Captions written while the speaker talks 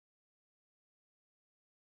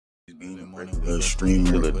You're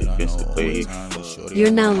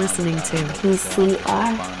now listening to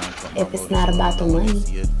PCR. If it's not about the money,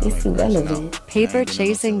 it's irrelevant. Paper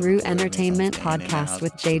Chasing Root Entertainment Podcast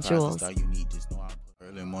with Jay Jules.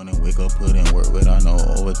 Early morning, wake up, put in work with I know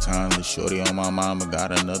overtime. The shorty on my mama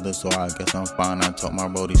got another, so I guess I'm fine. I told my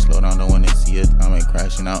brody slow down, don't wanna see a time ain't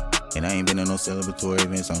crashing out. And I ain't been in no celebratory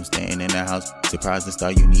events, I'm staying in the house. Surprised the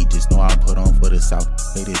star you need, just know I put on for the South.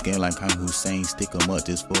 Play this game like I'm Hussein, stick 'em up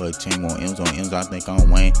just for a chain. On M's, I think I'm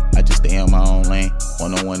Wayne. I just stay in my own lane.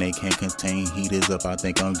 One-on-one they can't contain, heat is up, I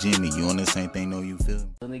think I'm Jimmy. You on the same thing, know you feel me?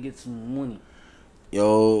 Gonna get some money.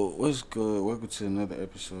 Yo, what's good? Welcome to another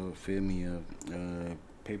episode, feel me, of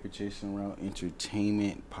Paper Chasing Route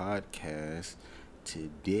Entertainment Podcast.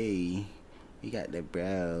 Today, we got the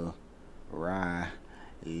bro,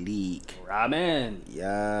 Leak. Ramen.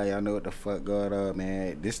 Yeah, y'all know what the fuck going on,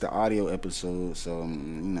 man. This the audio episode, so,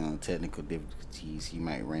 technical difficulties. He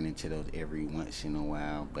might run into those every once in a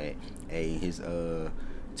while. But, hey, his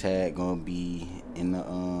tag gonna be in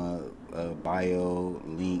the bio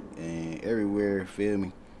link and everywhere, feel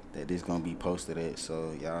me, that this gonna be posted at.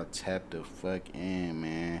 So, y'all tap the fuck in,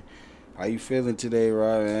 man. How you feeling today,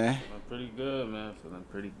 Rob, man? I'm pretty good, man. Feeling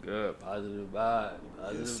pretty good. Positive vibes.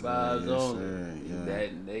 Positive Yes, vibes yes, only. sir, yeah.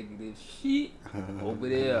 That negative shit over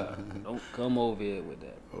there. Don't come over here with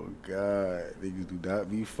that. Oh, God. Niggas do not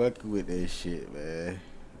be fucking with that shit, man.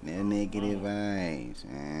 That negative vibes,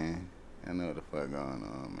 man. I know what the fuck going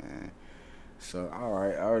on, man. So,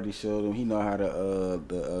 alright. I already showed him. He know how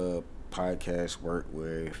the podcast work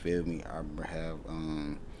where, feel me, I have,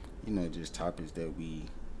 just topics that we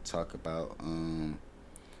talk about.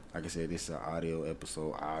 Like I said, this is an audio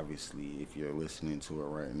episode. Obviously, if you're listening to it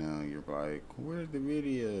right now, you're like, where's the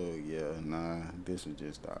video? Yeah, nah, this was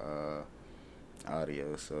just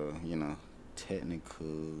audio. So, technical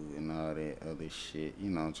and all that other shit.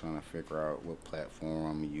 I'm trying to figure out what platform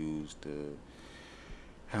I'm gonna use to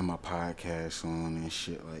have my podcast on and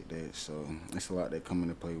shit like that. So it's a lot that come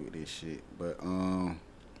into play with this shit. But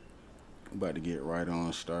about to get right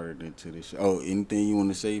on started into this shit. Oh, anything you want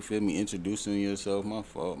to say? Feel me? Introducing yourself? My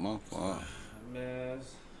fault. Man,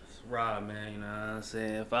 it's Rob, man. You know what I'm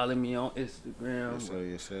saying? Follow me on Instagram.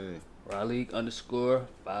 Yes, sir.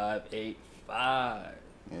 Raleigh_585.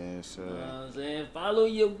 Yes, sir. You know what I'm saying? Follow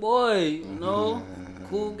your boy,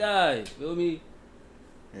 cool guy, feel me?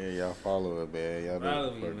 Yeah, y'all follow it, man. Y'all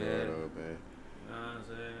Follow know me, what the fuck man. going on, man. You know what I'm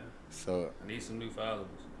saying? So, I need some new followers.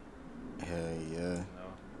 hell yeah. You know?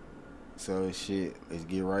 So, shit, let's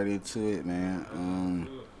get right into it, man.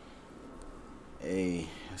 Hey,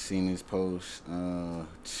 I seen this post. I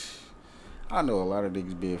know a lot of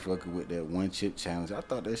niggas been fucking with that one chip challenge. I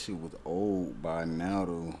thought that shit was old by now,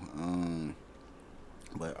 though.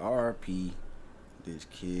 But RP, this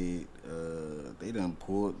kid, they done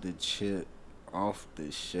pulled the chip off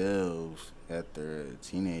the shelves after a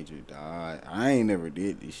teenager died. I ain't never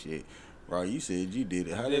did this shit. Bro, you said you did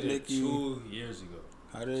it. How did it make you? 2 years ago.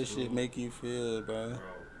 How did that shit make you feel, bro? Bro,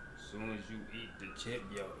 as soon as you eat the chip,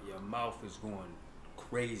 your mouth is going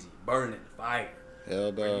crazy, burning, fire.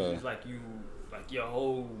 Hell Bro, dog. it's like your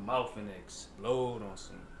whole mouth finna explode on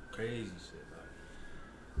some crazy shit. Like,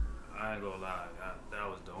 I ain't gonna lie, that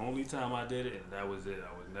was the only time I did it, and that was it.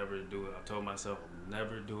 I would never do it. I told myself I'm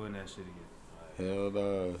never doing that shit again. Hell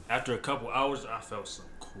dog. After a couple hours, I felt some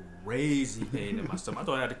crazy pain in my stomach. I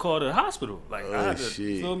thought I had to call the hospital. Like, I had to,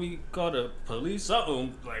 feel me, call the police,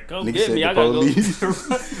 something. Like, come Nigga get said me. the I gotta police. go.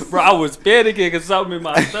 Bro, I was panicking because something in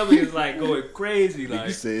my stomach is like going crazy. Like,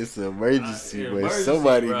 You said it's an emergency, but emergency,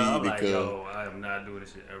 somebody bro. need I'm to like, come. Yo, I am not doing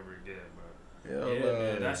this shit ever again, bro. Hell Yeah, dog.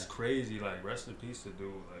 man, that's crazy. Like, rest in peace to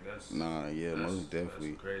dude. Like, that's Nah, yeah, most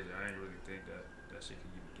definitely. That's crazy. I ain't really think that shit can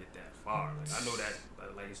even get that far. Like, I know that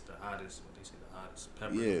like it's the hottest. What they say, the hottest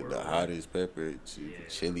pepper. Yeah, in the the world. hottest pepper, Yeah.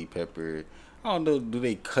 chili pepper. I don't know, do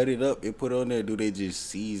they cut it up and put on there? Do they just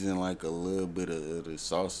season like a little bit of the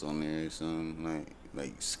sauce on there or something?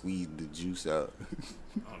 Like squeeze the juice out? I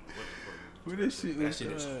don't know what the fuck. What that shit That was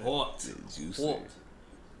shit is called? hot. The juice. Hot.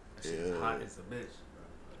 That shit is Yeah. hot as a bitch, bro.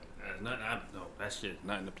 That's nothing. No, that shit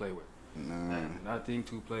nothing to play with. Nah. Nothing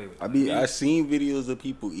to play with. I seen videos of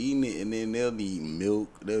people eating it, and then they'll need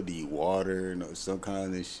milk, they'll need water, some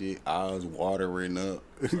kind of shit. Eyes watering up.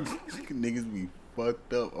 Niggas be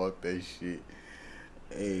fucked up off that shit.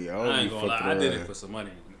 Hey, I ain't gonna lie. I did it for some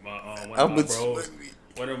money.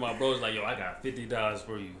 One of my bros like, yo, I got $50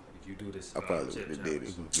 for you if you do this. I probably chip would have did it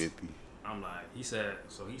challenge. for 50. I'm like, he said I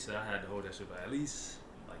had to hold that shit by at least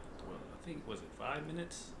like, I think, was it 5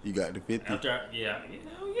 minutes? You got the 50? After yeah.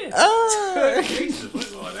 Ah! Jesus,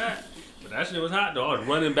 what's all that? But that shit was hot though. I was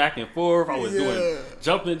running back and forth. I was doing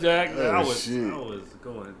jumping jack. I was going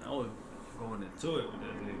into it with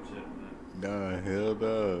that nigga shit, man. Nah, hell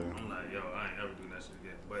no. I'm like, yo, I ain't ever doing that shit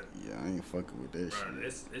again. But yeah, I ain't fucking with that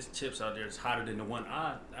shit. It's chips out there. It's hotter than the one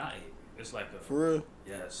I ate. It's like a for real.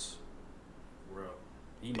 Yes, bro.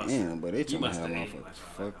 Damn, but they trying to have motherfuckers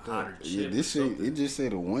fucked up. Yeah, this shit. It just say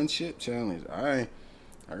the one chip challenge. Like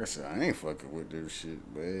I said, I ain't fucking with this shit,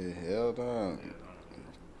 but hell no.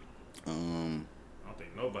 I don't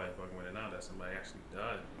think nobody fucking with it now that somebody actually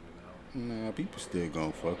died. You know? Nah, people still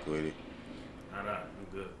gonna fuck with it. I'm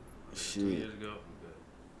good. Shit. 2 years ago,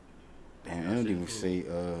 I'm good. Damn, I don't even say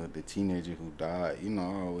the teenager who died. You know,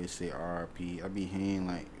 I always say RIP. I be hearing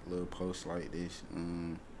like little posts like this,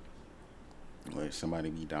 where somebody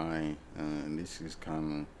be dying, and this is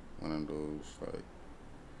kind of one of those like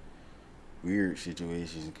weird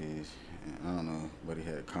situations because I don't know, but he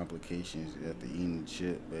had complications after eating the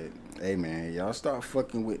chip. But hey, man, y'all start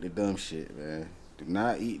fucking with the dumb shit, man. Do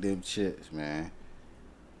not eat them chips, man.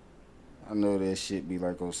 I know that shit be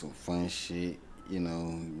like on some fun shit, you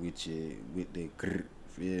know, with the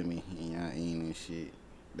feel me, and y'all eating and shit.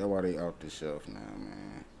 That's why they off the shelf now,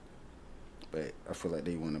 man. But I feel like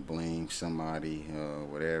they want to blame somebody,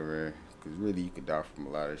 whatever, because really you could die from a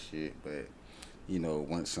lot of shit. But you know,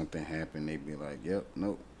 once something happened, they be like, "Yep,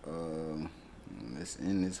 nope, let's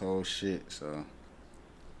end this whole shit." So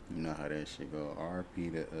you know how that shit go. R.P.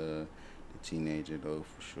 the teenager though,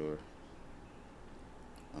 for sure.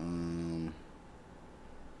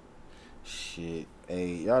 Shit.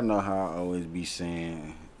 Hey, y'all know how I always be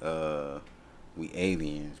saying, we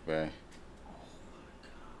aliens, bruh.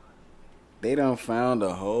 They done found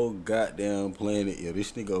a whole goddamn planet. Yo,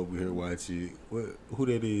 this nigga over here watching. Who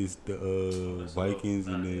that is? The Vikings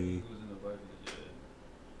and the.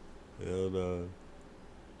 Hell no.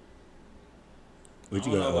 What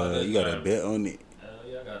you got? You got a bet on it?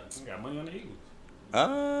 Yeah, I got money on the Eagles.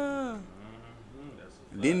 Ah.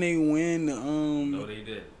 Didn't they win the No, they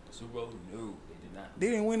did. The Super Bowl? No, they did not. They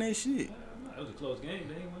didn't win that shit. It was a close game.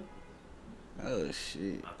 They didn't win. Oh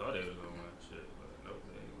shit. I thought they was gonna win shit, but no,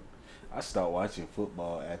 they didn't win. I started watching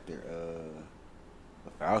football after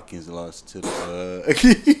the Falcons lost to the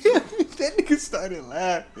that nigga started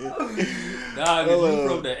laughing. Nah, cause you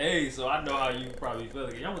from the A, so I know how you probably feel.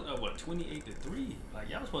 Like, y'all was up 28-3. Like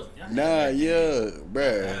y'all was supposed to. Y'all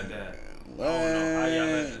bruh. I don't know how y'all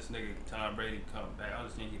let this nigga Tom Brady come back. I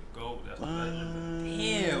understand he could go, but that's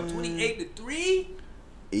damn, 28-3.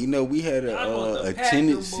 You know, we had a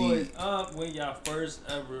tendency up when y'all first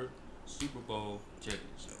ever Super Bowl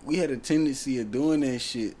championship. We had a tendency of doing that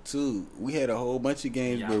shit too. We had a whole bunch of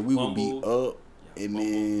games where we would be up and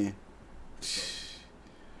then,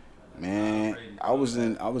 man, I was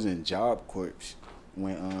in Job Corps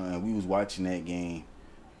when we was watching that game.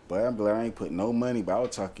 But I'm like, I ain't put no money, but I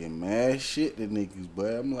was talking mad shit to niggas.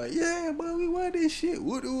 But I'm like, yeah, but we won this shit.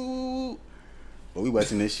 Woo-doo. But we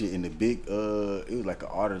watching this shit in the big, it was like an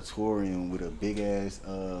auditorium with a big ass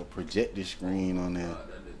projector screen on there.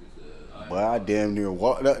 But I damn near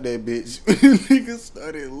walked out that bitch. Niggas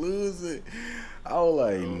started losing. I was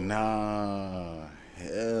like, nah,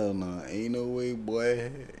 hell nah, ain't no way,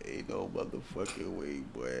 boy. Ain't no motherfucking way,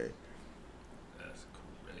 boy.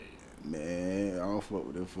 Man, I don't fuck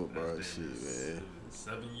with that football shit, man.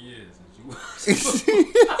 7 years since you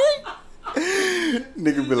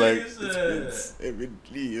nigga be like, it's been 7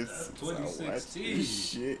 years since 2016. I watched this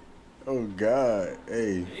shit. Oh, God.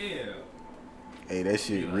 Hey. Yeah. Hey, that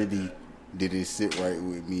shit really didn't sit right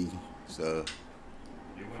with me. So,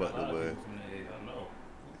 fuck the boy.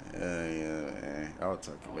 Yeah, man. I was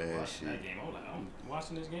talking bad shit. That game, I'm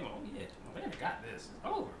watching this game. Oh, yeah. Man, I got this. It's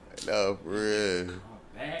over. No, for real.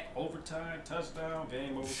 Back, overtime, touchdown,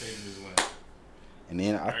 game over, Patriots win. And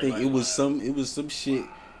then I think it was some shit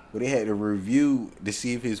where they had to review to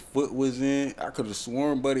see if his foot was in. I could have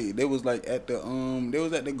sworn, buddy, they was like at the they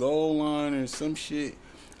was at the goal line or some shit.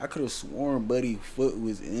 I could have sworn buddy foot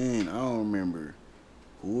was in. I don't remember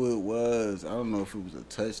who it was. I don't know if it was a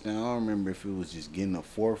touchdown. I don't remember if it was just getting a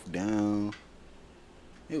fourth down.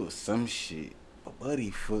 It was some shit. But buddy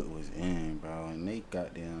foot was in, bro, and they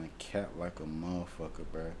got down and capped like a motherfucker,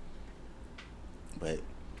 bro. But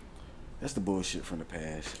that's the bullshit from the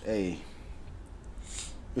past. Hey.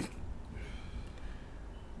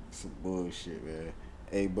 Some bullshit, man.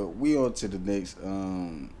 Hey, but we on to the next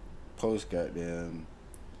post, goddamn.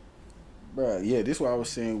 Bro, yeah, this is why I was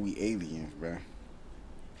saying we aliens, bro.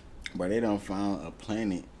 But they done found a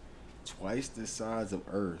planet twice the size of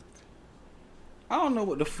Earth I don't know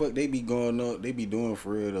what the fuck they be going up. They be doing for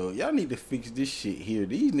real though. Y'all need to fix this shit here.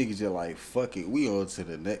 These niggas just like fuck it. We on to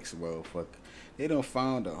the next motherfucker. They done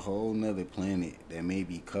found a whole nother planet that may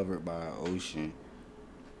be covered by an ocean.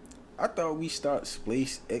 I thought we start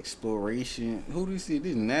space exploration. Who this is?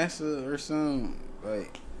 This NASA or something?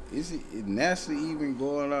 Like, is NASA even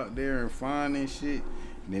going out there and finding shit?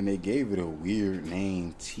 And then they gave it a weird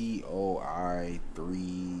name, TOI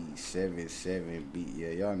 377B. Yeah,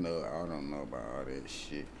 y'all know. I don't know about all that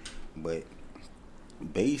shit, but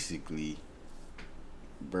basically,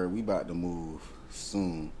 bro, we about to move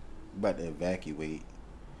soon. We about to evacuate.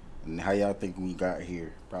 And how y'all think we got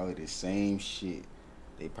here? Probably the same shit.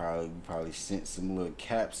 They probably sent some little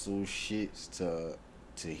capsule shits to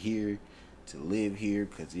here, to live here,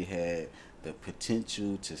 cause it had the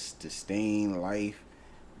potential to sustain life.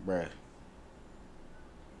 Bruh,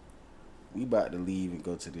 we about to leave and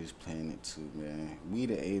go to this planet too, man. We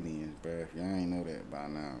the aliens, bruh. If y'all ain't know that by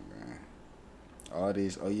now, man. All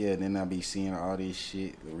this, oh yeah, then I be seeing all this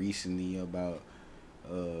shit recently about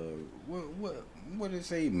what did it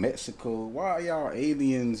say? Mexico. Why y'all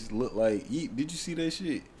aliens look like? Did you see that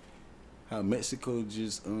shit? How Mexico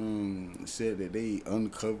just said that they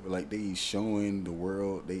uncovered, like they showing the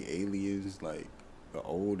world they aliens, like the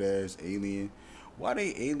old ass alien. Why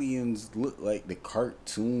they aliens look like the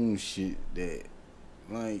cartoon shit that,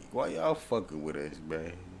 like, why y'all fucking with us,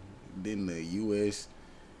 bruh? Then the U.S.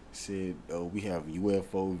 said, oh, we have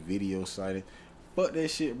UFO video sighting. Fuck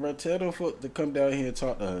that shit, bro. Tell them fuck to come down here and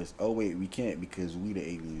talk to us. Oh, wait, we can't because we the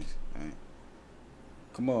aliens. Right?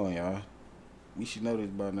 Come on, y'all. We should know this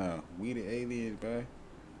by now. We the aliens, bro.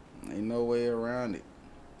 Ain't no way around it.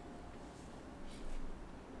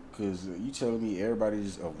 Because you telling me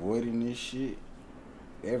everybody's avoiding this shit?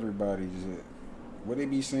 Everybody's... what they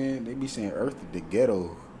be saying? They be saying Earth is the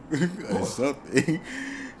ghetto or something.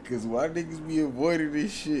 Because why niggas be avoiding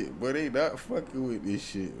this shit? But they not fucking with this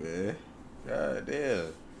shit, man. God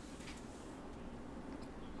damn.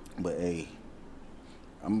 But hey,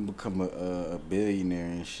 I'm gonna become a billionaire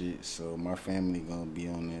and shit, so my family gonna be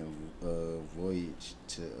on that voyage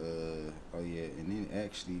to oh yeah, and then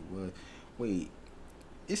actually wait,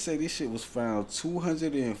 it said this shit was found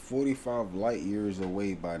 245 light years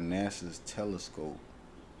away by NASA's telescope.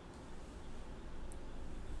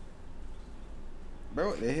 Bro,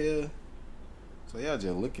 what the hell? So y'all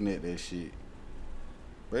just looking at that shit.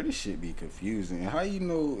 Bro, this shit be confusing. How you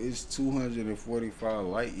know it's 245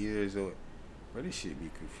 light years away? Bro, this shit be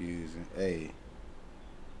confusing. Hey,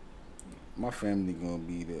 my family gonna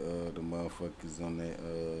be the motherfuckers on that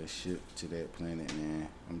ship to that planet, man.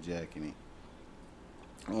 I'm jacking it.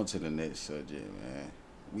 On to the next subject, man.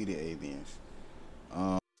 We the aliens.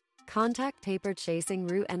 Contact Paper Chasing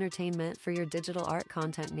Route Entertainment for your digital art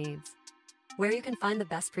content needs, where you can find the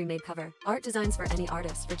best pre-made cover art designs for any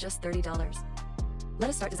artist for just $30.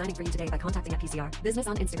 Let us start designing for you today by contacting at PCR Business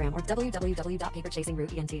on Instagram or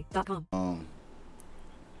www.paperchasingrouteent.com.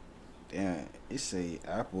 Damn, it say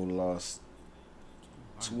Apple lost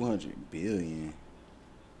 200 billion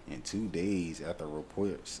in 2 days after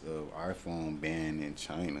reports of iPhone ban in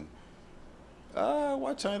China.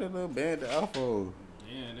 Why China done banned the iPhone?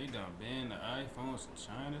 Yeah, they done banned the iPhones in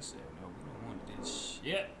China. Said no, we don't want this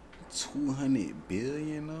shit. 200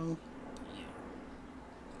 billion though? Yeah.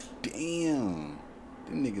 Damn.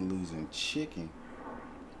 Them nigga losing chicken.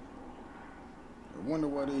 I wonder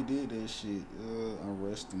why they did that shit.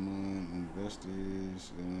 Arrest among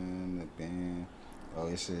investors and the ban. Oh,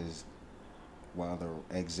 it says while the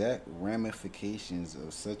exact ramifications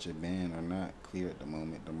of such a ban are not clear at the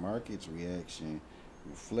moment, the market's reaction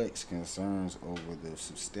reflects concerns over the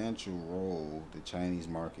substantial role the Chinese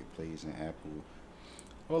market plays in Apple.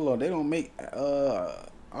 Hold on, they don't make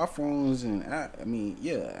iPhones and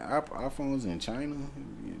iPhones in China.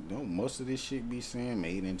 Don't most of this shit be saying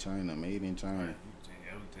made in China, made in China?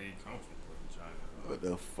 Everything comes from China. What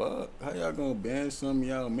the fuck? How y'all gonna ban something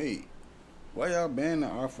y'all make? Why y'all ban the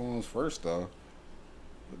iPhones first off?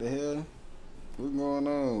 What the hell? What's going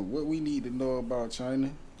on? What we need to know about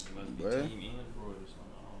China?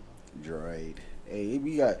 Droid. Hey,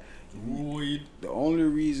 we got Droid. The only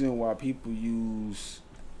reason why people use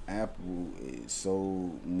Apple is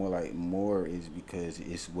so more is because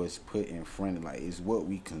it's what's put in front of, like, it's what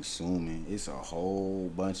we consuming. It's a whole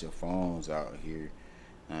bunch of phones out here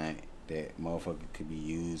that motherfucker could be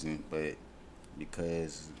using, but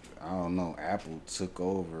because I don't know, Apple took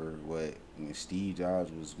over when Steve Jobs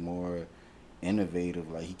was more innovative,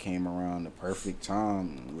 like he came around the perfect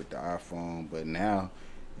time with the iPhone, but now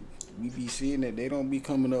we be seeing that they don't be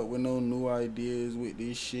coming up with no new ideas with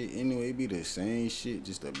this shit. Anyway, it be the same shit,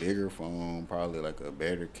 just a bigger phone, probably like a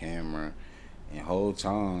better camera And whole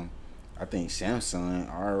time, I think Samsung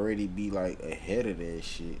already be like ahead of that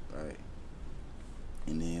shit. Like,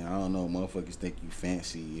 and then I don't know, motherfuckers think you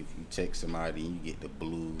fancy if you text somebody and you get the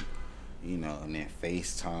blue, you know, and then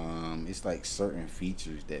FaceTime. It's like certain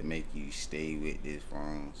features that make you stay with this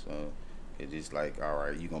phone. So it's just like, all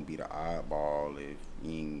right, you gonna be the oddball if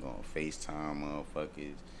you ain't gonna FaceTime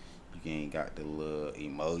motherfuckers. You ain't got the little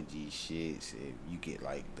emoji shits. If you get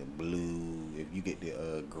like the blue, if you get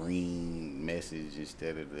the green message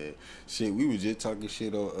instead of the shit. We was just talking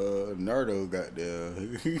shit on Nardo got the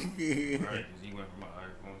Right, because he went from my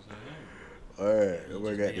iPhone to him. alright,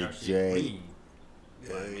 I got the J.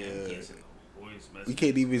 Yeah, man, you can't send no voice messages. We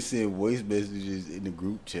can't even send voice messages in the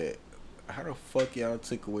group chat. How the fuck y'all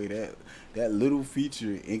took away that little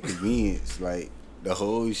feature inconvenience, like the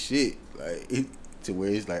whole shit, like to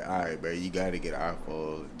where it's like, all right, bro, you gotta get an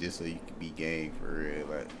iPhone just so you can be game for real.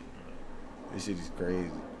 Like, this shit is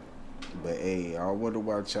crazy. But hey, I wonder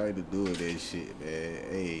why China doing that shit, man.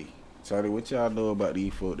 Hey, China, what y'all know about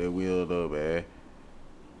these folk that we don't know, man?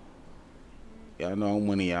 Y'all know I'm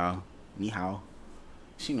one of y'all. Ni hao.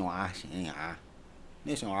 She know I, she ain't I.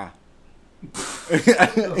 This know I.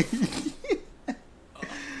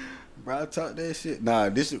 Bro, I talk that shit. Nah,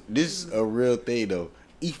 this is a real thing though.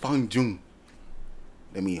 Ifang Jung.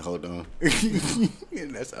 Let me hold on.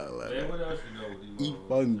 That's all I Man, know. what else you know with these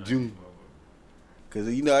Ifang Jung. Cause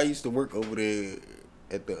you know I used to work over there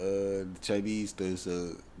at the Chinese store.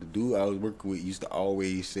 So the dude I was working with used to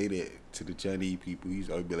always say that to the Chinese people. He used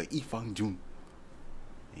to always be like Ifang Jung.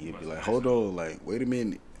 And he'd be like, hold on, like, wait a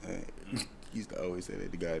minute. He used to always say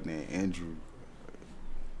that. The guy named Andrew.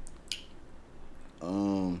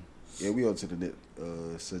 Yeah, we on to the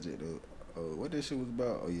next subject of what that shit was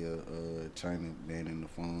about. Oh yeah, China banning the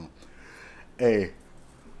phone. Hey,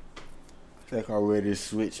 I think I'm ready to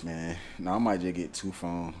switch, man. Now I might just get 2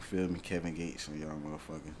 phones. Feel me, Kevin Gates on y'all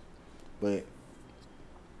motherfuckers. But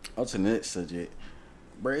on to the next subject,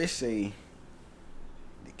 bro. It say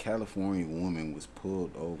the California woman was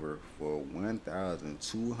pulled over for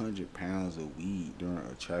 1,200 pounds of weed during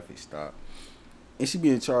a traffic stop, and she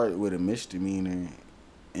being charged with a misdemeanor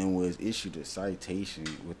and was issued a citation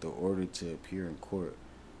with the order to appear in court.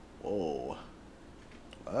 Whoa.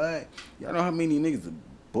 What? Y'all know how many niggas are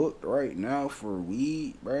booked right now for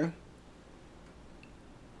weed, bruh?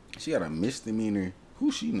 She got a misdemeanor. Who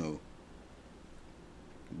she know?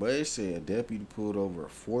 But it said a deputy pulled over a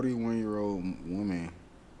 41-year-old woman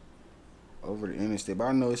over the interstate. But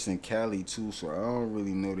I know it's in Cali too, so I don't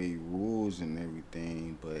really know the rules and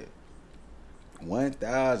everything, but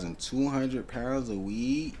 1,200 pounds of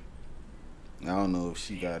weed. I don't know if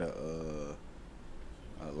she got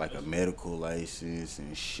like a medical license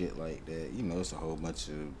and shit like that. You know, it's a whole bunch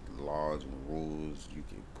of laws and rules you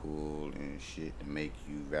can pull and shit to make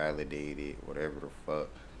you validate it, whatever the fuck.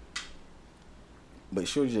 But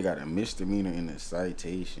sure, you got a misdemeanor and a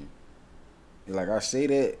citation. Like, I say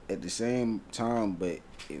that at the same time, but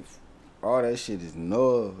if all that shit is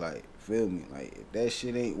null, like, feel me? Like, if that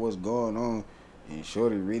shit ain't what's going on, and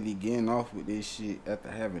shorty really getting off with this shit after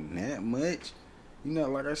having that much, you know,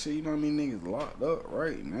 like I said, you know how many niggas locked up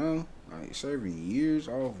right now? Like, serving years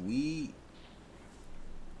off weed.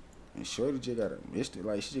 And shorty just got a mistake.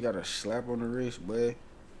 Like, she just got a slap on the wrist, boy.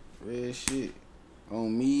 Real shit.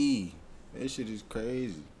 On me. That shit is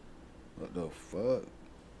crazy. What the fuck?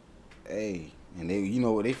 Hey, and they, you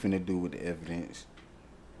know what they finna do with the evidence?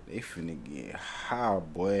 They finna get high,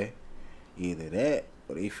 boy. Either that,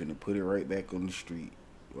 or they finna put it right back on the street.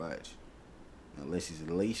 Watch. Unless it's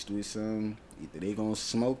laced with something, either they gonna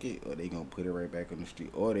smoke it, or they gonna put it right back on the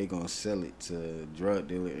street, or they gonna sell it to a drug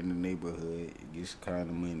dealer in the neighborhood, get some kind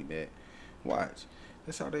of money back. Watch.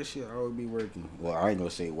 That's how that shit always be working. Well, I ain't gonna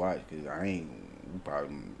say watch, cause I ain't, we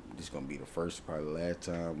probably, this gonna be the first, probably last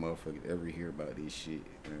time motherfuckers ever hear about this shit.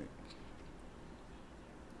 Right?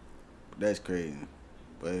 But that's crazy.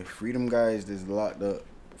 But freedom guys that's locked up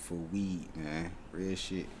for weed, man. Real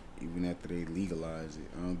shit. Even after they legalize it.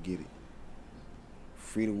 I don't get it.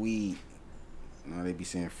 Free the weed. Now they be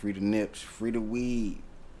saying free the nips. Free the weed.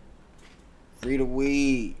 Free the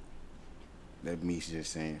weed. That means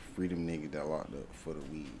just saying free them niggas that locked up for the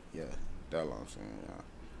weed. Yeah, that's what I'm saying, y'all.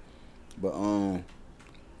 But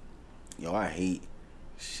yo, I hate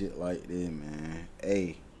shit like this, man.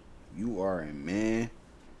 Hey, you are a man.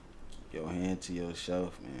 Keep your hand to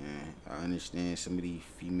yourself, man. I understand some of these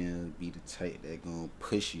females be the type that gonna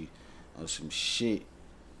push you on some shit.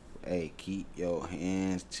 Hey, keep your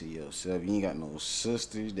hands to yourself. You ain't got no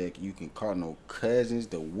sisters that you can call, no cousins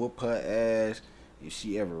to whoop her ass if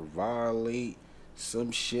she ever violate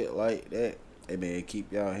some shit like that. Hey man,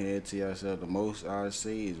 keep y'all hand to yourself. The most I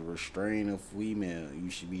say is restrain a female. You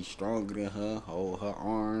should be stronger than her. Hold her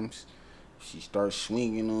arms. She starts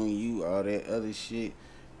swinging on you, all that other shit.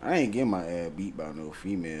 I ain't getting my ass beat by no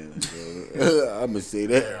female. So I'ma say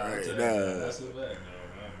that right now. That's a fact,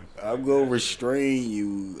 no. I'm gonna restrain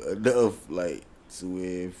you enough, like, to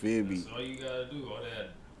where it feel me. That's all you gotta do. All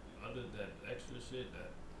that other that extra shit,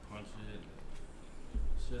 that punching,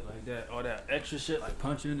 shit like that. All that extra shit like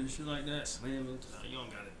punching and shit like that, slamming. You don't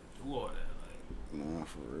gotta do all that. Like, Nah,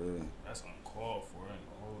 for real. that's uncalled for. I ain't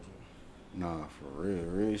gonna hold you. Nah, for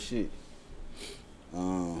real shit.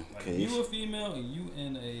 Like, Okay. if you a female and you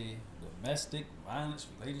in a domestic violence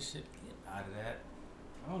relationship, get out of that.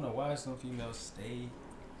 I don't know why some females stay.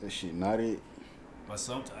 That shit not it. But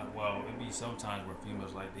sometimes, well, it be sometimes where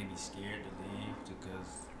females like they be scared to leave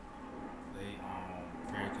because they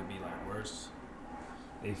fear it could be like worse.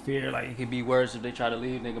 They fear like it could be worse if they try to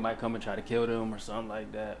leave. Nigga might come and try to kill them or something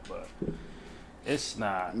like that. But it's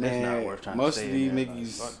not. Man, it's not worth trying most to of stay these in there.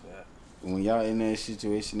 niggas, Like, fuck that. when y'all in that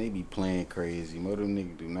situation, they be playing crazy. Most of them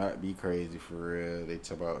niggas do not be crazy for real. They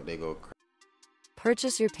talk about they go crazy.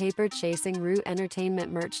 Purchase your paper chasing Root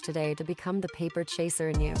Entertainment merch today to become the paper chaser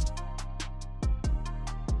in you.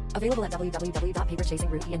 Available at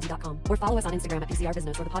www.paperchasingrootent.com or follow us on Instagram at PCR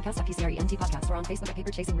Business or the podcast at PCR ENT Podcast or on Facebook at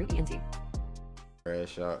Paper Chasing Root ENT.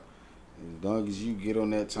 Crash out. As long as you get on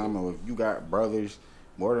that time, or if you got brothers,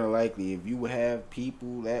 more than likely, if you have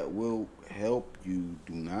people that will help you,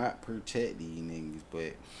 do not protect these niggas.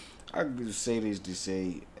 But I could just say this to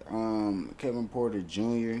say, Kevin Porter Jr.,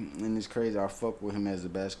 and it's crazy, I fuck with him as a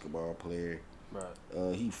basketball player.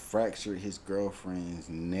 Right. He fractured his girlfriend's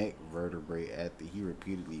neck vertebrae after he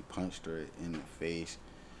repeatedly punched her in the face,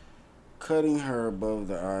 cutting her above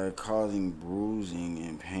the eye, causing bruising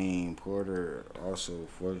and pain. Porter also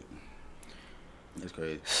that's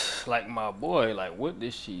crazy. Like, my boy, like, what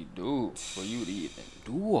did she do for you to even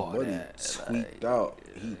do all But that? he tweaked out.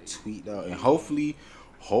 He tweaked out, and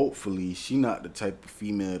hopefully, she not the type of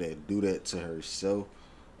female that do that to herself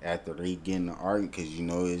after they get in the argument, because you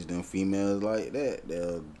know it's them females like that.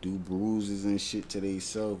 They'll do bruises and shit to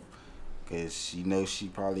themselves, because she knows she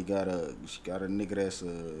probably got a nigga that's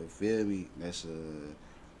feel me, that's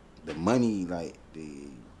the money, like, the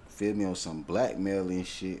feel me, on some blackmail and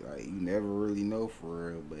shit. Like, you never really know for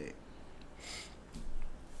real, but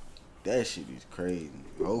that shit is crazy.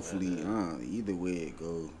 Hopefully, either way it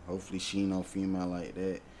go, hopefully she no female like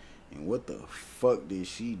that. And what the fuck did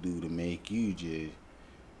she do to make you just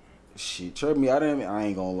shit? Trust me, I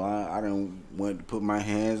ain't gonna lie, I didn't want to put my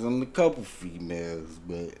hands on a couple females,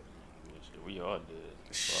 but We all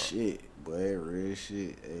did. shit, boy, real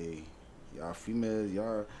shit. Hey, y'all females,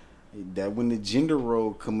 y'all, that when the gender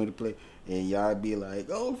role come into play, and y'all be like,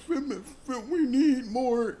 oh, we need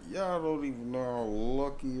more. Y'all don't even know how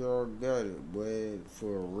lucky y'all got it, boy.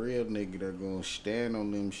 For a real nigga that gonna stand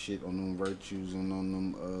on them shit, on them virtues, and on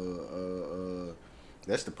them,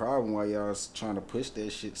 that's the problem why y'all trying to push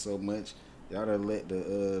that shit so much. Y'all done let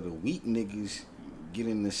the weak niggas get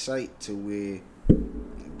in the sight to where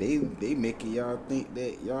they making y'all think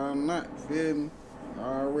that y'all not, feel me?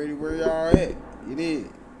 Already where y'all at. It is.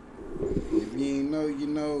 If you ain't know, you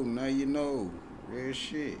know. Now you know. Real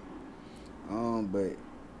shit. But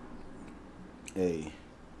hey,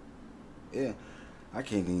 yeah, I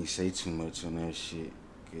can't even say too much on that shit,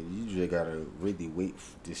 cause you just gotta really wait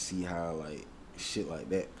to see how like shit like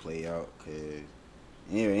that play out. Cause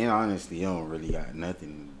and honestly, it don't really got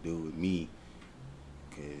nothing to do with me,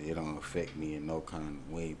 cause it don't affect me in no kind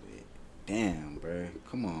of way. But damn, bruh,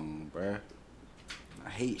 come on, bruh. I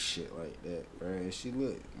hate shit like that, bruh. She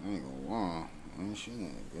look, I ain't gonna lie, man. She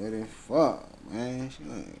look good as fuck, man. She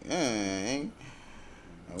look good.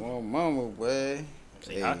 I want mama, boy.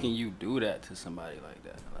 See, how can you do that to somebody like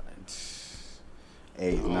that? Like,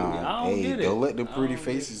 hey, I don't get it. don't let the pretty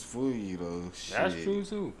faces fool you, though. Shit. That's true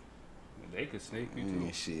too. They could snake you too.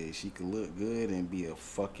 Shit, she could look good and be a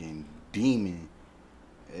fucking demon.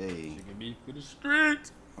 Hey. She could be for the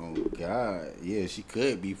streets. Oh God, yeah, she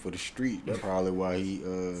could be for the street. That's probably why he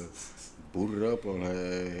booted up on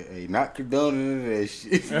her. Hey, not condoning that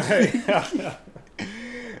shit.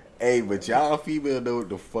 Hey, but y'all female know what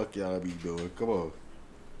the fuck y'all be doing. Come on,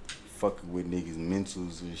 fucking with niggas'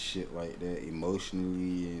 mentals and shit like that,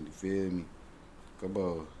 emotionally, and feel me. Come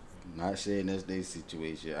on, not saying that's their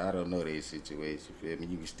situation. I don't know their situation. Feel me?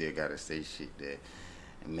 You still gotta say shit that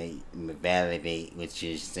validate what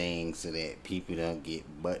you're saying so that people don't get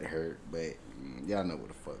butt hurt, but y'all know what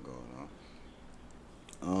the fuck going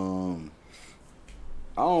on.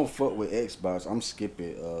 I don't fuck with Xbox. I'm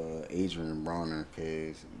skipping Adrian Bronner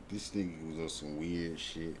because this nigga was on some weird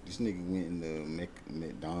shit. This nigga went in the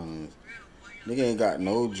McDonald's. Nigga ain't got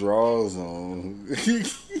no drawers on.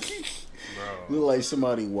 Bro. Look like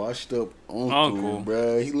somebody washed up uncle,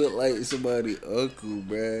 bruh. He look like somebody uncle,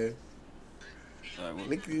 bruh. Like,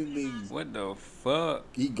 Look at this nigga. what the fuck?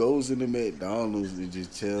 He goes in the McDonald's and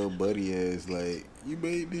just tell buddy ass like, you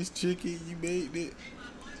made this chicken, you made it.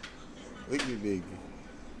 Look at the nigga.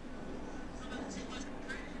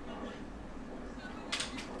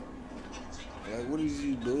 Like, what is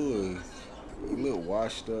you doing? You look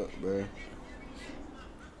washed up, bruh.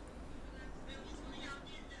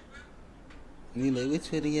 And he like, which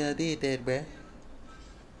one of y'all did that, bruh?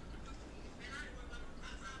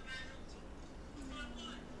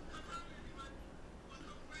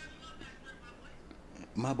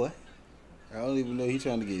 My boy. I don't even know he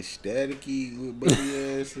trying to get staticky with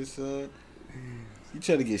buddy ass or something. He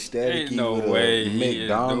trying to get staticky Ain't no with way a he is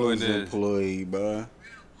McDonald's doing this. employee, bruh.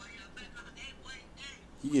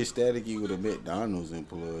 You get staticky with a McDonald's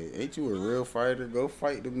employee. Ain't you a real fighter? Go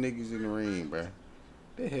fight them niggas in the ring, bruh.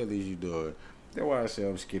 The hell is you doing? That's why I say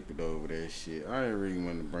I'm skipping over that shit. I ain't really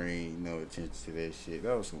want to bring no attention to that shit.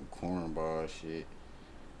 That was some cornball shit.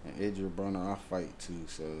 And Adrian Bronner, I fight too,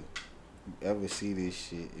 so you ever see this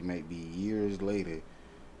shit, it might be years later.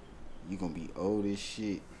 You gonna be old as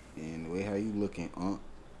shit, and the way how you looking,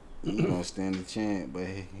 you gonna stand a chance, but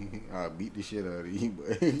I'll beat the shit out of you,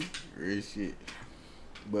 but real shit.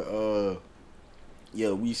 But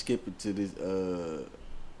yeah, we skipping to this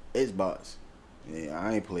Xbox. Yeah,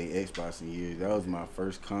 I ain't played Xbox in years. That was my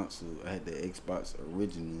first console. I had the Xbox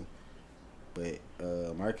original. But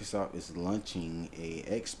Microsoft is launching a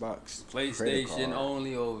Xbox credit PlayStation card.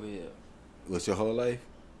 only over here. What's your whole life?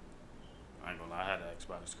 I ain't gonna lie, I had an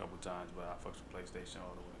Xbox a couple times, but I fucks with PlayStation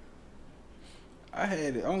all the way. I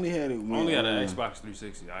had it. Only had it. When, Only had an Xbox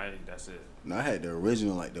 360. That's it. No, I had the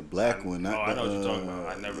original, like the black one. Not I the, know what you're talking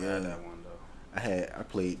about. I never had that one though. I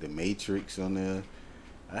played the Matrix on there.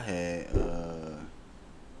 I had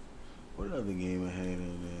what other game I had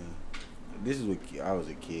on there? This is when I was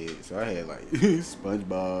a kid, so I had like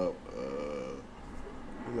SpongeBob,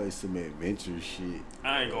 like some adventure shit.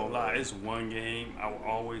 I ain't gonna lie, it's one game I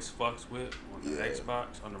always fucks with on the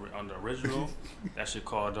Xbox on the original. That shit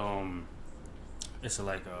called it's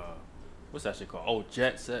like what's that shit called? Oh,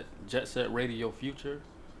 Jet Set Radio Future.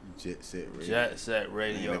 Jet Set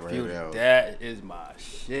Radio Future. That is my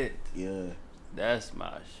shit. Yeah. That's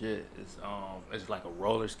my shit. It's like a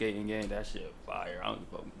roller skating game. That shit fire. I don't give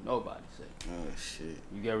a fuck what nobody say. Oh shit.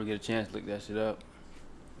 You ever get a chance to look that shit up?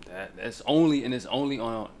 It's only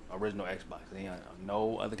on original Xbox. They ain't on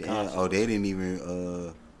no other console. Oh, they didn't even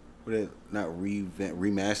not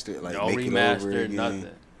remaster, like no make remaster, it over again.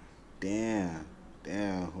 Nothing.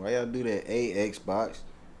 Damn. Why y'all do that? Hey, Xbox,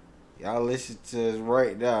 y'all listen to us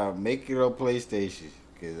right now. Make it on PlayStation.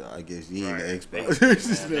 Cause I guess you ain't the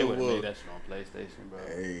Xbox. They would have made that shit on PlayStation, bro.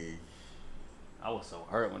 Hey. I was so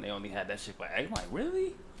hurt when they only had that shit. I'm like,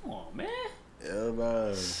 really? Come on, man. Yeah, man.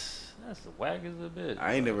 That's the whack as a bitch.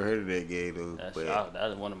 I ain't never heard of that game though.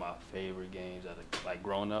 That's one of my favorite games. Like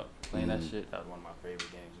growing up playing that shit, that was one of my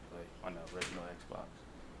favorite games to play on the original Xbox.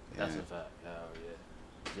 That's a fact. Hell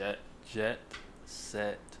yeah. Jet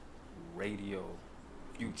Set Radio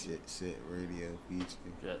Future. Jet Set Radio Future.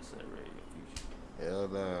 Jet Set Radio Future. Hell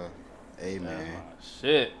no. Hey man. That's my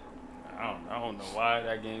shit. I don't know why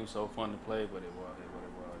that game's so fun to play, but it was what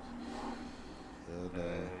it was. Hell no.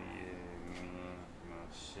 Yeah, my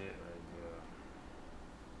shit right there.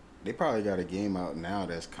 They probably got a game out now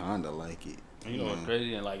that's kinda like it. You know what's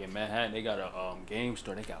crazy? And like in Manhattan, they got a game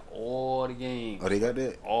store. They got all the games. Oh, they got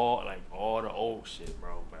that? All the old shit,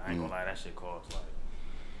 bro. But I ain't gonna lie, that shit costs like,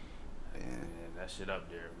 yeah, that shit up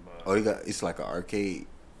there. But Oh, it's like an arcade.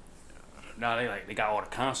 no, they got all the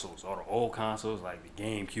consoles, all the old consoles, like the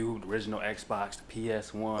GameCube, the original Xbox, the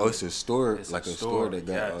PS1. Oh, it's a store, It's like a store that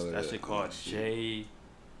got all that shit called shit. J.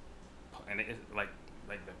 And it's like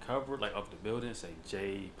the cover like of the building say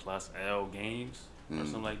J plus L Games or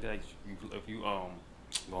something like that. If you go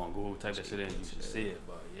on Google, type that shit in, you should see it.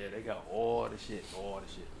 But yeah, they got all the shit.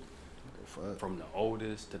 Fuck. From the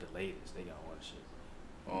oldest to the latest, they got all the shit.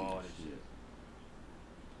 All the shit.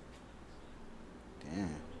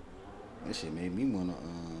 Damn. That shit made me wanna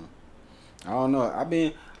I don't know.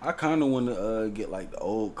 I kinda wanna get like the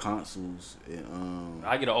old consoles and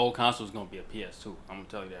I get an old console, it's gonna be a PS2. I'm gonna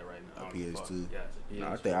tell you that right now. a PS2. Yeah, it's a PS2. No,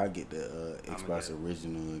 I think I get the Xbox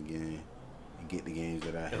original again and get the games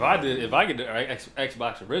that I have. If I get the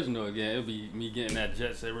Xbox original again, it'll be me getting that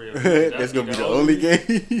Jet Set Radio. That's gonna be the only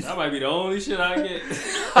game. That might be the only shit I get.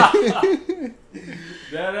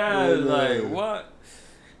 That ass, like, what?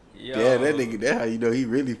 Yo. Yeah, that nigga, that's how you know he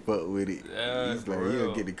really fuck with it. Yeah, He's for like, he'll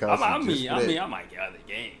real. get the costume I might get other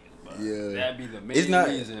games, but that'd be the main it's not,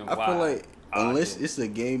 reason I why. feel like unless did. it's a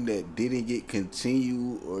game that didn't get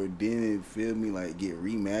continued or didn't, feel me, like get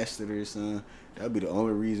remastered or something, that'd be the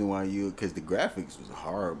only reason why because the graphics was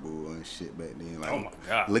horrible and shit back then. Like, Oh my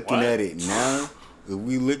God, looking what? at it now, if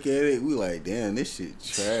we look at it, we like, damn, this shit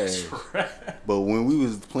trash. But when we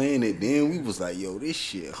was playing it then, we was like, yo, this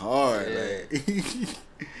shit hard. Yeah. Like,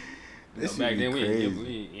 this shit Back then crazy.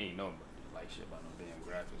 we ain't know like shit about no damn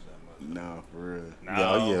graphics that much. Nah, for real.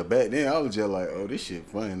 Now, yeah, back then I was just like, oh, this shit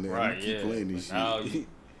fun. Let right, me keep playing this but shit. now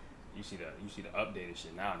you see the updated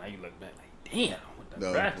shit now. Now you look back like, damn, what the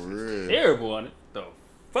No, graphics for is real. terrible on it. The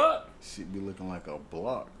fuck? Shit be looking like a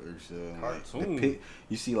block or something. Cartoon. Like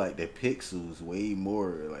you see like the pixels way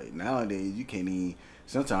more. Like nowadays you can't even.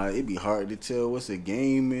 Sometimes it be hard to tell what's a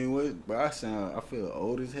game and what. But I feel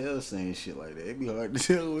old as hell saying shit like that. It be hard to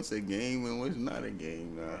tell what's a game and what's not a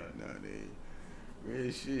game nowadays.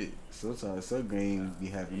 Real shit. Sometimes some games be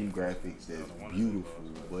having them graphics that's beautiful,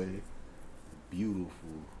 boy. Beautiful.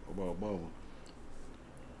 About Bubba.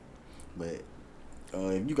 But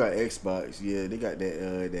if you got Xbox, yeah, they got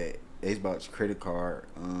that Xbox credit card.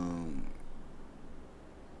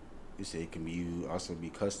 It say it can be also be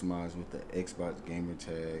customized with the Xbox gamer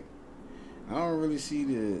tag. I don't really see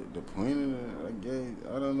the point of it, I guess.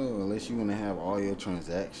 I don't know, unless you want to have all your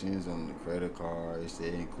transactions on the credit card. It say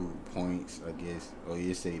include points, I guess. Oh,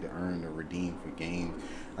 it say to earn or redeem for games.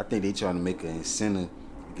 I think they trying to make an incentive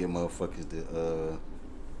to get motherfuckers to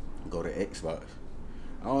go to Xbox.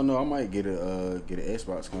 I don't know. I might get an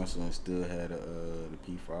Xbox console and still have the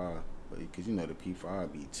P5, because you know the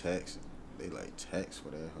P5 be taxed. They like tax for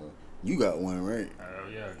that. Huh? You got one, right?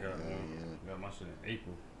 Yeah, I got one. Yeah. Got my shit in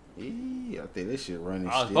April. Yeah, I think that shit running.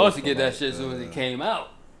 I was supposed to get that shit as soon as it came out.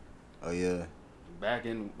 Oh yeah. Back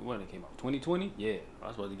in when it came out, 2020. Yeah, I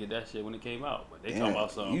was supposed to get that shit when it came out, but they Damn, talking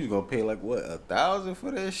about something. You was gonna pay like what, 1,000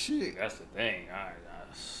 for that shit? That's the thing.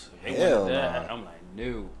 They Hell wanted that. nah. I'm like,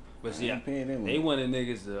 no. But see, ain't paying them they much. wanted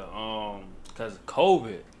niggas to because of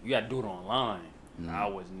COVID, you got to do it online. Mm. I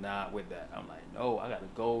was not with that. I'm like, no, I got to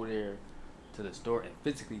go there to the store and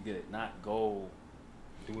physically get it, not go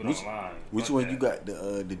Do it Which- online. Which Fuck one that. you got,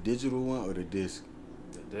 the digital one or the disc?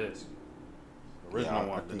 The disc. The original Yeah, I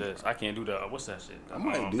one, the think- disc. I can't do the what's that shit? I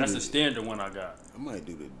might do that's the- the standard one I got. I might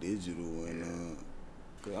do the digital one.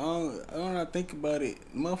 Cause I don't know, think about it.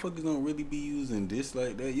 Motherfuckers don't really be using this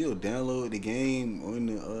like that. You'll download the game on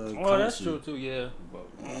the Oh, that's console. true too. Yeah, but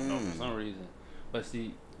I don't know for some reason. But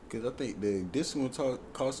see, Cause I think this one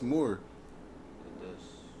costs more, this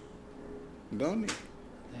don't it?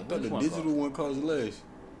 I thought the one digital one costs less.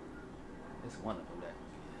 it's one of them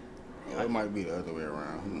that. Or it might be the other way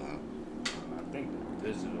around. Who knows? I think the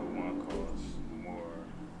digital one costs more.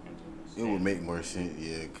 It would make more sense,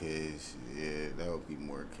 yeah, cause that would be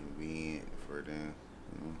more convenient for them.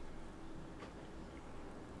 You know?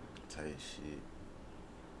 Tight shit.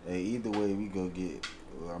 Hey, either way, we go get.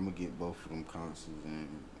 Well, I'm gonna get both of them consoles and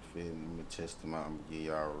feel me. I'm gonna test them out. I'm gonna give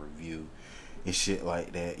y'all a review and shit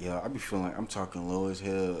like that. Y'all, I be feeling like I'm talking low as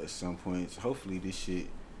hell at some points. Hopefully, this shit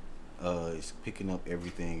is picking up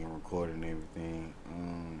everything and recording everything.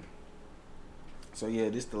 So yeah,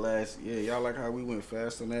 this the last. Yeah, y'all like how we went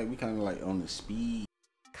fast on that? We kind of like on the speed.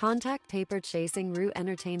 Contact Paper Chasing Route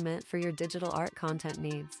Entertainment for your digital art content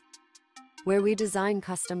needs, where we design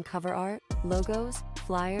custom cover art, logos,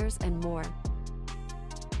 flyers, and more.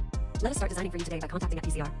 Let us start designing for you today by contacting at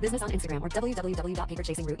PCR, business on Instagram, or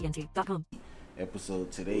www.paperchasingroute.com.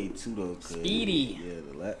 Episode today too though, cause Speedy. yeah,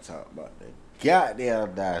 the laptop about to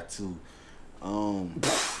goddamn die too.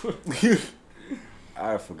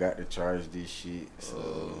 I forgot to charge this shit,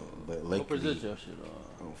 so but What percent luckily your shit on?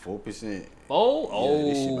 4%. Oh, Yeah,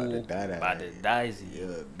 this shit about to die. About to die. Yeah,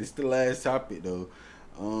 this the last topic though.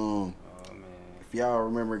 Oh man. If y'all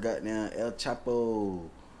remember, goddamn El Chapo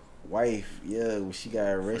wife, yeah, when she got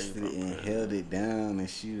arrested and held it down, and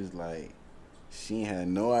she was like, she had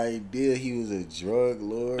no idea he was a drug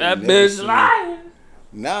lord. That Never bitch seen- lying.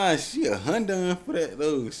 Nah, she a Hyundai for that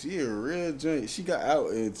though. She a real joint. She got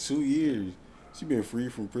out in 2 years. She been free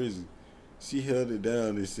from prison. She held it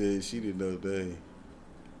down and said she didn't know that.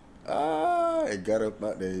 And got up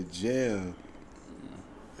out that jail.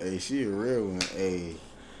 Hey, she a real one. Hey,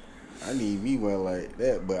 I need me one like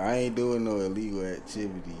that, but I ain't doing no illegal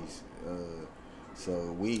activities.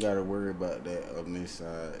 So we gotta worry about that on this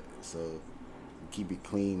side. So keep it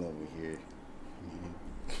clean over here.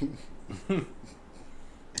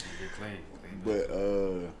 Get clean. But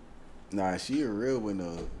nah, she a real one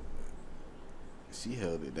though. She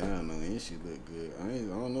held it down though, and she looked good. I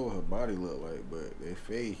don't know what her body looked like, but that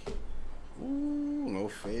face. Ooh, no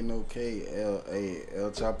Faye, no K.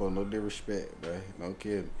 El Chapo, no disrespect, bro. No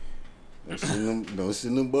kidding. Don't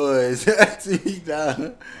send them boys after he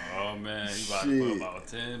down. Oh man, you about to put about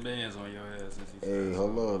 10 bands on your head since you Hey,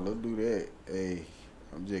 hold on, don't do that. Hey,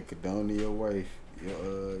 I'm just condoning your wife,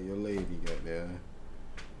 your lady, goddamn.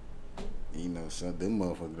 You know, some them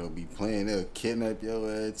motherfuckers don't be playing. They'll kidnap your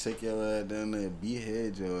ass, take your ass down there,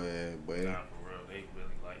 behead your ass, boy. Nah, for real, they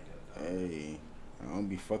really like that. Hey, I don't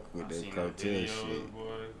be fucking with that cartel videos, shit.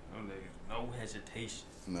 Boy. Them niggas, no hesitation.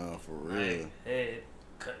 No, for real. Like, head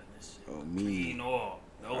cutting this shit. Oh, me. Clean off.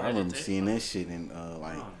 No I remember seeing that shit in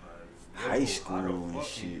high school and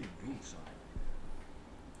shit.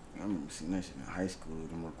 I remember seeing that shit in high school.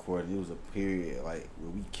 Them recording. It was a period like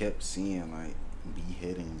where we kept seeing like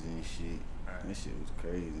beheadings and shit. Right. That shit was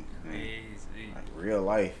crazy. Crazy. Like real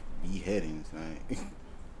life beheadings. Like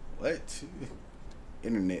what?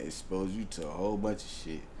 Internet exposed you to a whole bunch of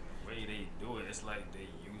shit. The way they do it, it's like they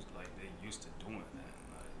used to doing that.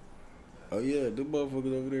 Oh yeah, the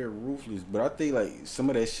motherfuckers over there are ruthless. But I think like some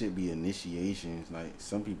of that shit be initiations. Like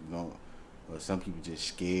some people don't, or some people just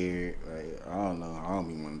scared. Like I don't know. I don't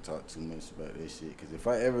even want to talk too much about that shit. Cause if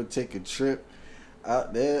I ever take a trip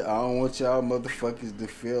out there, I don't want y'all motherfuckers to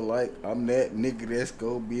feel like I'm that nigga that's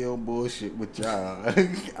gonna be on bullshit with y'all. I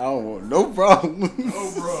don't want no problem.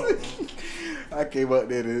 No problem. I came out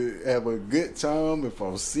there to have a good time. If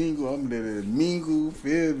I'm single, I'm there to mingle.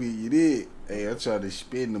 Feel me? You did. Hey, I try to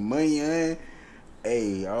spend the money on.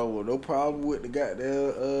 Hey, I don't want no problem with the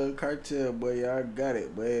goddamn cartel, boy. Y'all got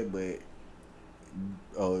it, boy. But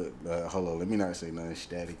hold on. Let me not say nothing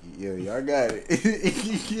staticky. Yeah, y'all got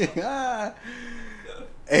it. Yeah.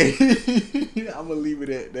 Hey, I'm gonna leave it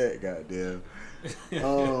at that. Goddamn.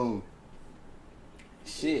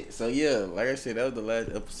 Shit. So yeah, like I said, that was the last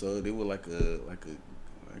episode. It was like a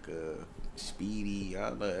speedy,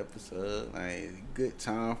 episode. Like good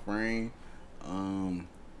time frame.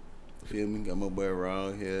 Feel me? Got my boy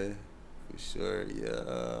Raw here for sure.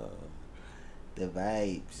 Yeah. The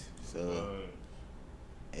vibes. So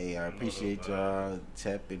hey, I appreciate y'all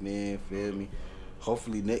tapping in. Feel me?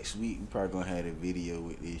 Hopefully next week we probably gonna have a video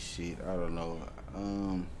with this shit. I don't know.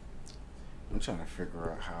 I'm trying to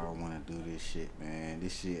figure out how I want to do this shit, man.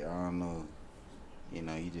 This shit, I don't know. You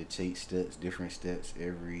know, you just take steps, different steps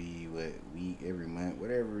every week, every month,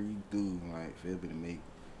 whatever you do, like feel me, to make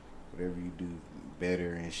whatever you do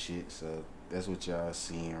better and shit. So that's what y'all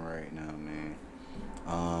seeing right now, man.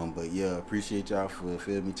 But yeah, appreciate y'all for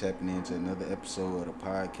feel me tapping into another episode of the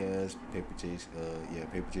podcast, Paper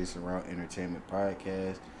Chase Around Entertainment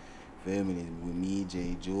Podcast. Feel me, with me,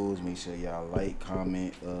 Jay Jules. Make sure y'all like,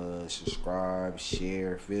 comment, subscribe,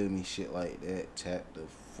 share. Feel me, shit like that. Tap the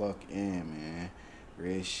fuck in, man.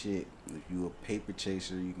 Real shit. If you a paper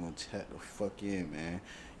chaser, you gonna tap the fuck in, man.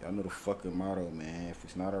 Y'all know the fucking motto, man. If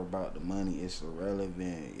it's not about the money, it's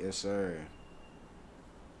irrelevant. Yes, sir.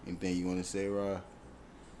 Anything you wanna say, Rob?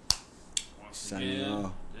 Once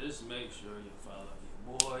again, just make sure you follow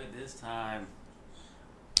your boy. This time,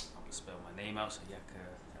 I'm gonna spell my name out so y'all can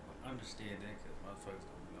understand that, because motherfuckers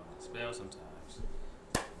don't know how to spell sometimes.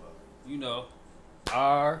 But, you know,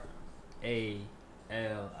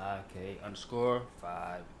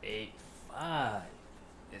 RALIK_585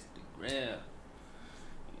 Instagram. You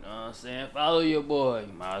know what I'm saying? Follow your boy.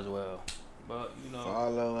 You might as well. But, you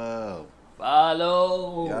know.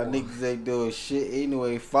 Follow. Y'all niggas ain't doing shit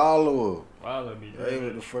anyway. Follow. Follow me, Hey,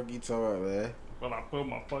 what the fuck you talking about, man? Well, I put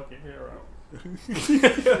my fucking hair out.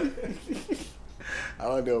 I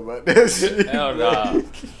don't know about that shit. Hell nah.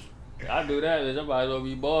 I do that, bitch. I might as well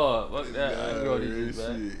be bored. Fuck that. I ain't going to this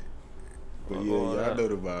shit. But yeah, y'all know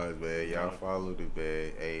the vibes, man. Y'all follow the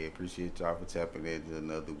man. Hey, appreciate y'all for tapping into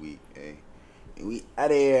another week. Hey, and we out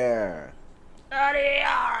of here.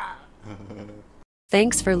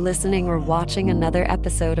 Thanks for listening or watching another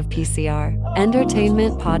episode of PCR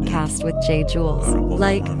Entertainment Podcast with Jay Jules.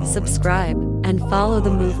 Like, subscribe, and follow the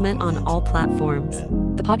movement on all platforms.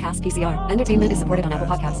 The podcast PCR Entertainment is supported on Apple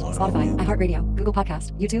Podcasts, Spotify, iHeartRadio, Google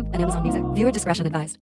Podcasts, YouTube, and Amazon Music. Viewer discretion advised.